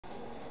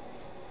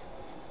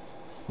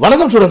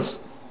வணக்கம் ஸ்டூடெண்ட்ஸ்,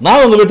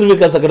 நான் உங்கள் வெற்றி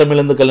விகாஸ்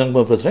அகாடமிலேருந்து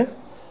கல்யாணம் பேசுகிறேன்.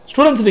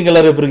 ஸ்டூடெண்ட்ஸ், நீங்கள்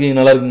எல்லோரும் எப்படி இருக்கீங்க?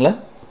 நல்லா இருக்கீங்களா?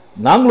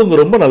 நாங்களும் இங்கே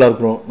ரொம்ப நல்லா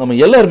இருக்கிறோம். நம்ம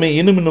எல்லாருமே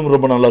இன்னும்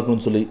ரொம்ப நல்லா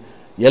இருக்கணும்னு சொல்லி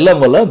எல்லாம்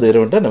வல்ல அந்த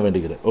இறைவன்ட்ட நான்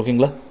வேண்டிக்கிறேன்.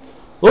 ஓகேங்களா?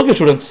 ஓகே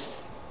ஸ்டூடெண்ட்ஸ்,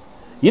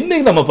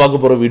 இன்றைக்கி நம்ம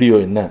பார்க்க போகிற வீடியோ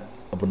என்ன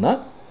அப்படின்னா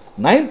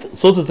 9th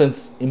social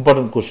science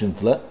important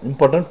கொஸ்டின்ஸில்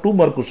important 2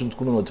 mark questions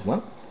கூட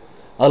வச்சுக்கலாம்.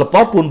 அதில்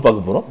பார்ட் 1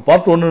 பார்க்க போகிறோம்.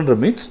 பார்ட் 1ன்ற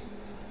மீன்ஸ்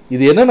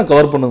இது என்னென்ன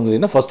cover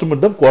பண்ணுங்கிறீங்கன்னா first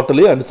midterm,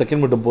 quarterly and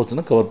second midterm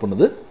போச்சுன்னா கவர்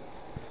பண்ணுது.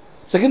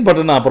 செகண்ட்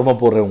பார்ட்டு நான் அப்புறமா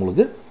போடுறேன்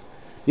உங்களுக்கு.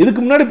 இதுக்கு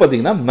முன்னாடி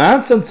பார்த்தீங்கன்னா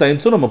மேத்ஸ் அண்ட்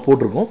சயின்ஸும் நம்ம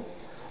போட்டிருக்கோம்.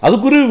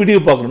 அதுக்குரிய வீடியோ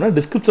பார்க்கணுன்னா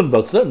டிஸ்கிரிப்ஷன்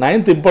பாக்ஸில்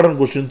 9th இம்பார்ட்டன்ட்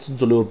கொஸ்டின்ஸ்னு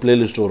சொல்லி ஒரு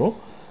பிளேலிஸ்ட் வரும்.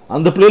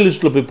 அந்த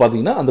பிளேலிஸ்ட்டில் போய்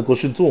பார்த்தீங்கன்னா அந்த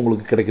கொஸ்டின்ஸும்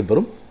உங்களுக்கு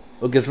கிடைக்கப்பெறும்.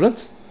 ஓகே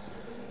ஸ்டூடெண்ட்ஸ்,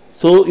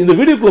 ஸோ இந்த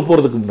வீடியோக்குள்ளே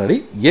போகிறதுக்கு முன்னாடி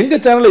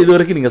எங்கள் சேனலை இது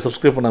வரைக்கும் நீங்கள்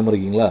சப்ஸ்கிரைப் பண்ணாமல்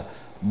இருக்கீங்களா?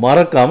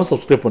 மறக்காமல்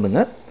சப்ஸ்கிரைப்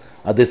பண்ணுங்கள்.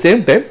 அட் த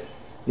சேம் டைம்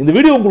இந்த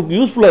வீடியோ உங்களுக்கு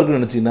யூஸ்ஃபுல்லாக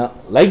இருக்குன்னு நினச்சிங்கன்னா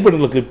லைக்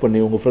பட்டனில் கிளிக்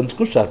பண்ணி உங்கள்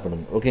ஃப்ரெண்ட்ஸ்க்கும் ஷேர்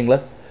பண்ணுங்கள். ஓகேங்களா?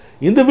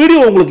 இந்த வீடியோ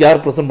உங்களுக்கு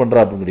யார் ப்ரெசென்ட்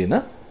பண்ணுறா அப்படின்னா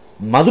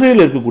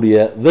மதுரையில் இருக்கக்கூடிய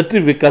வெற்றி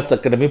Vikas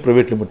academy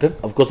private limited.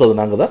 Of course அது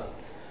நாங்கள் தான்.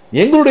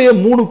 எங்களுடைய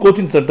 3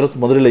 கோச்சிங் சென்டர்ஸ்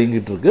மதுரையில்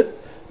இயங்கிட்டு இருக்கு.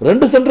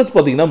 2 சென்டர்ஸ்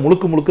பார்த்தீங்கன்னா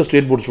முழுக்க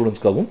ஸ்டேட் போர்டு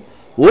ஸ்டூடெண்ட்ஸ்க்காகவும்,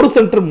 ஒரு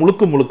சென்டர்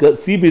முழுக்க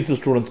சிபிஎஸ்சி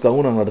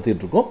ஸ்டூடெண்ட்ஸ்க்காகவும் நாங்கள்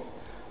நடத்திட்டு இருக்கோம்.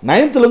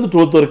 9th-லேருந்து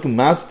 12th வரைக்கும்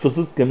maths,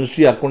 physics,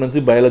 chemistry, accountancy,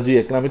 biology,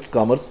 economics,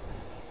 commerce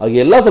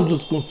ஆகிய எல்லா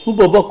சப்ஜெக்ட்ஸ்க்கும்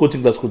சூப்பராக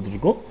கோச்சிங் கிளாஸ்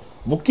கொடுத்துட்ருக்கோம்.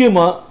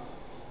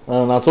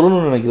 முக்கியமாக நான்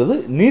சொல்லணும்னு நினைக்கிறது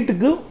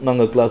நீட்டுக்கு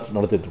நாங்கள் கிளாஸ்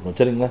நடத்திட்டு இருக்கோம்.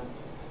 சரிங்களா?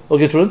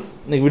 ஓகே ஸ்டூடெண்ட்ஸ்,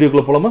 இன்னைக்கு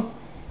வீடியோக்குள்ளே போகலாமா?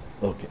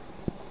 ஓகே,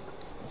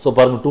 ஸோ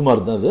பாருங்கள் 2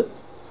 மார்க் தான் இது.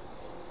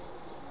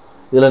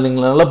 இதில்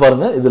நீங்கள் நல்லா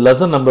பாருங்கள், இது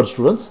லெசன் நம்பர்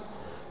ஸ்டூடெண்ட்ஸ்.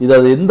 இது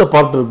அது எந்த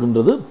பார்ட்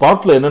இருக்குன்றது,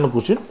 பார்ட்டில் என்னென்ன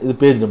கொஸ்டின், இது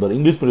பேஜ் நம்பர்.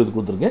 இங்கிலீஷ் மீடியத்துக்கு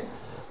கொடுத்துருக்கேன்.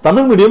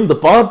 தமிழ் மீடியம் இந்த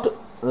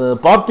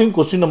பார்ட்டையும்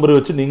கொஸ்டின் நம்பரை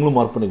வச்சு நீங்களும்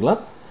மார்க் பண்ணிக்கலாம்.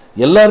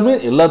 எல்லாருமே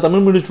எல்லா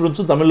தமிழ் மீடியம்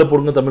ஸ்டூடெண்ட்ஸும் தமிழில்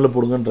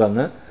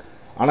போடுங்கன்றாங்க.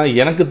 ஆனால்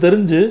எனக்கு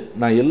தெரிஞ்சு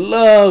நான்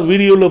எல்லா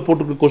வீடியோவில்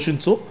போட்டிருக்க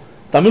கொஸ்டின்ஸும்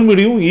தமிழ்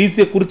மீடியம்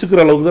ஈஸியாக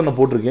குறிச்சிக்கிற அளவுக்கு தான் நான்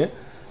போட்டிருக்கேன்.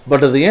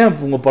 பட் அது ஏன்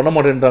இவங்க பண்ண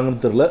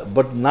மாட்டேன்றாங்கன்னு தெரில.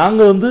 பட்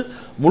நாங்கள்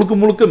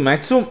முழுக்க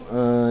மேக்ஸிமம்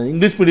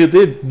இங்கிலீஷ்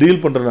மீடியத்தையே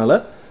டீல் பண்ணுறதுனால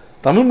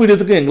தமிழ்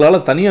மீடியத்துக்கு எங்களால்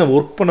தனியாக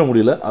ஒர்க் பண்ண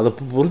முடியல. அதை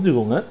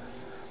புரிஞ்சுக்கோங்க.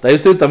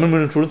 தயவுசெய்து தமிழ்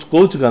மீடியம் ஸ்டூடெண்ட்ஸ்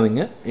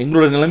கோவிச்சுக்காதீங்க.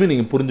 எங்களோட நிலைமை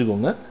நீங்கள்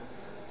புரிஞ்சுக்கோங்க.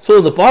 ஸோ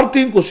இந்த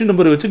பார்ட்டியும் கொஸ்டின்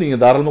நம்பரை வச்சு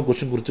நீங்கள் தாராளமாக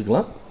கொஸ்டின்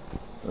குறிச்சிக்கலாம்.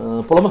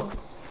 போலாமா?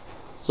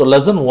 ஸோ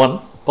லெசன் 1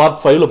 பார்ட்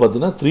 5ல்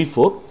பார்த்தீங்கன்னா 3,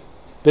 4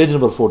 page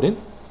number 14.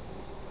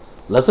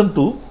 Lesson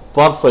 2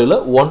 part 5ல்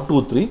 1,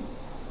 2, 3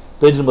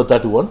 page number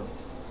 31.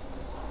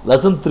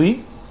 Lesson 3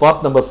 part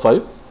number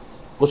 5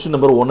 question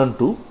number 1 and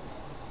 2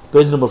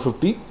 page number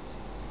 50.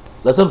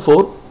 Lesson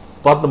 4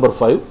 part number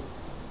 5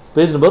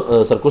 page number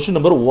question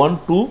number 1,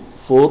 2,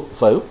 4,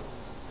 5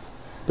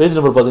 page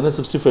number பார்த்தீங்கன்னா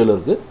 65ல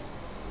இருக்கு.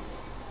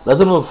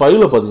 lesson number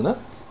 5ல பார்த்தீங்கன்னா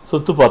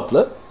 5th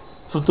partல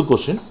 5th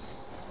question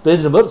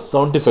page number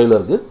 75ல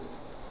இருக்கு.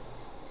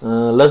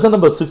 lesson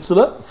number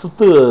 6ல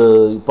 5th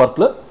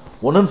partல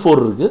 1 and 4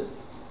 இருக்கு,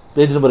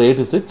 page number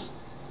 86.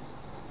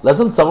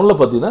 lesson 7ல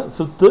பார்த்தீங்கன்னா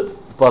 5th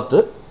part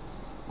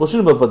question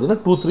number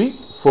பார்த்தீங்கன்னா 2, 3,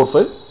 4,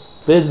 5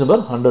 page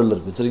number 100ல்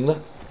இருக்குது. சரிங்களா?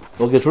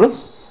 Okay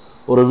students,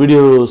 ஒரு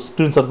வீடியோ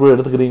ஸ்க்ரீன்ஷாட் கூட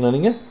எடுத்துக்கிறீங்களா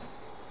நீங்கள்?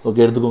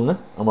 ஓகே, எடுத்துக்கோங்க.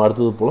 நம்ம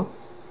அடுத்தது போகலாம்.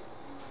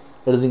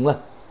 எடுத்தீங்களா?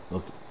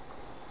 ஓகே,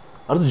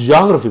 அடுத்து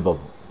ஜியாகிரஃபி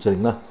பார்ப்போம்.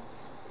 சரிங்களா?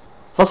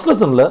 ஃபஸ்ட்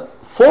லெசனில்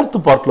 4th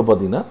பார்ட்டில்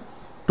பார்த்தீங்கன்னா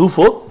 2,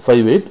 4,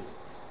 5, 8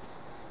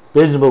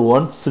 பேஜ் நம்பர்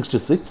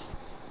 166.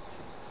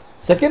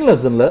 செகண்ட்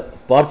லெசனில்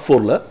பார்ட்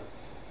 4ல்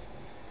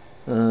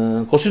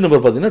கொஸ்டின்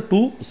நம்பர் பார்த்தீங்கன்னா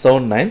 2,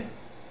 7, 9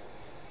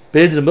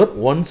 பேஜ் நம்பர்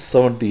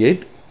 178.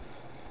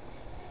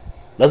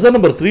 லெசன்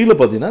நம்பர் 3ல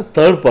பார்த்தீங்கன்னா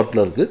 3rd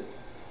பார்ட்டில் இருக்குது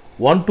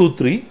 1, 2,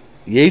 3,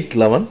 8,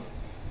 11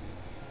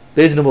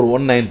 பேஜ் நம்பர்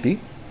 190.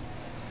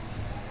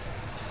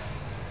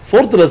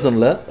 4th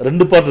லெசனில்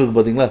 2 பார்ட் இருக்குது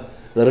பார்த்தீங்களா?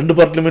 இந்த 2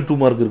 பார்ட்லையுமே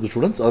 2 மார்க் இருக்குது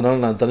ஸ்டூடெண்ட்ஸ்.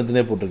 அதனால் நான்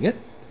தனித்தனியாக போட்டிருக்கேன்.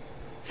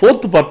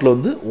 4th பார்ட்டில்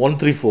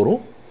 1, 3,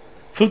 4ம்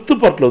 5th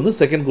பார்ட்டில்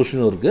செகண்ட்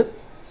கொஸ்டினும் இருக்குது.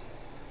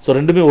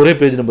 ஸோ ரெண்டுமே ஒரே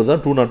பேஜ் நம்பர்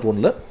தான்,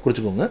 201ல்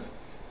குறிச்சிக்கோங்க.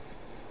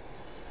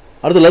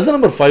 அடுத்த லெசன்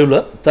நம்பர் 5ல்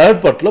 3rd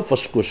பார்ட்டில்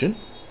ஃபர்ஸ்ட் கொஸ்டின்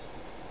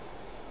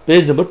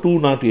பேஜ் நம்பர்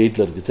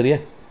 208ல் இருக்குது. சரியா?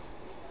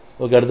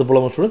 ஓகே, அடுத்து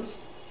போகலாமா ஸ்டூடெண்ட்ஸ்?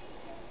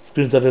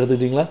 ஸ்க்ரீன்ஷாட்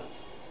எடுத்துக்கிட்டீங்களா?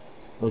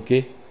 ஓகே,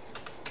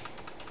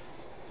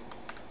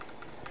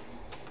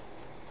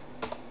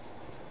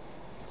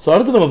 ஸோ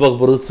அடுத்து நம்ம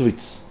பார்க்க போகிறது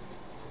சிவிக்ஸ்.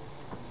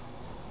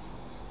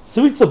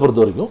 சிவிக்ஸை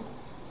பொறுத்த வரைக்கும்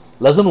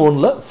லெசன்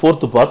 1ல்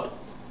 4th part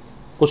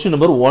question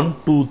number 1,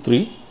 2,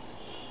 3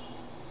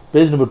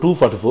 page number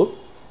 244.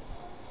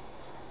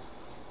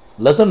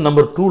 Lesson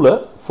number 2ல்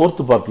 4th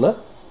பார்ட்டில்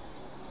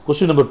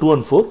question number 2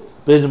 and 4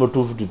 page number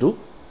 252.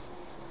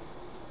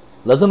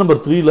 Lesson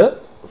number 3ல்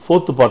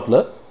 4th பார்ட்டில்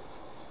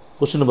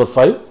question number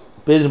 5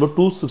 page number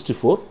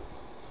 264.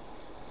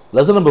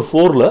 Lesson number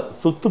 4ல்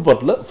 5th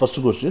பார்ட்டில் first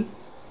question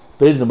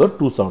page number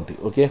 270.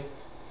 Okay,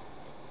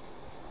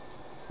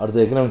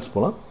 அடுத்து economics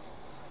போகலாம்.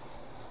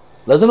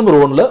 Lesson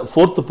number 1ல்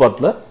 4th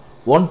பார்ட்டில்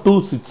 1, 2,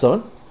 6,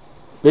 7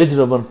 page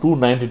number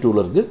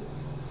 292ல் இருக்குது.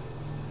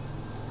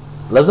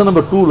 Lesson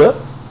number 2ல்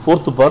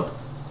 4th பார்ட்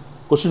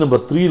கொஸ்டின்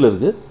நம்பர் 3ல்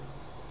இருக்குது,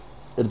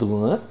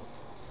 எடுத்துக்கோங்க.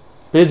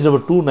 பேஜ்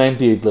நம்பர்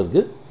 298ல்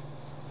இருக்குது.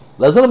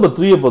 லெசன் நம்பர்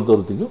 3 பொறுத்த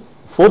வரைக்கும்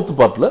 4th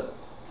பார்ட்டில்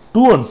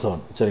 2 and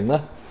 7. சரிங்களா?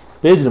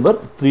 Page number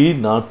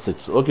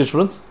 306. ஓகே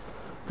ஸ்டூடெண்ட்ஸ்,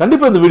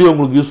 கண்டிப்பாக இந்த வீடியோ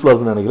உங்களுக்கு யூஸ்ஃபுல்லாக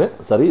இருக்குன்னு நினைக்கிறேன்.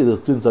 சரி, இது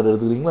ஸ்க்ரீன்ஷாட்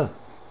எடுத்துக்கிறீங்களா?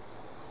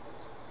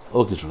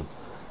 ஓகே ஸ்டூடெண்ட்,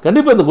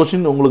 கண்டிப்பாக இந்த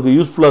கொஸ்டின் உங்களுக்கு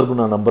யூஸ்ஃபுல்லாக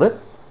இருக்குன்னு நான் நம்புகிறேன்.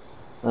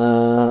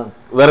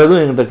 வேறு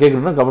எதுவும் என்கிட்ட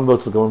கேட்குறீங்கன்னா கமெண்ட்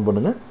பாக்ஸில் கமெண்ட்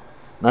பண்ணுங்கள்.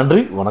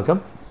 நன்றி,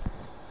 வணக்கம்.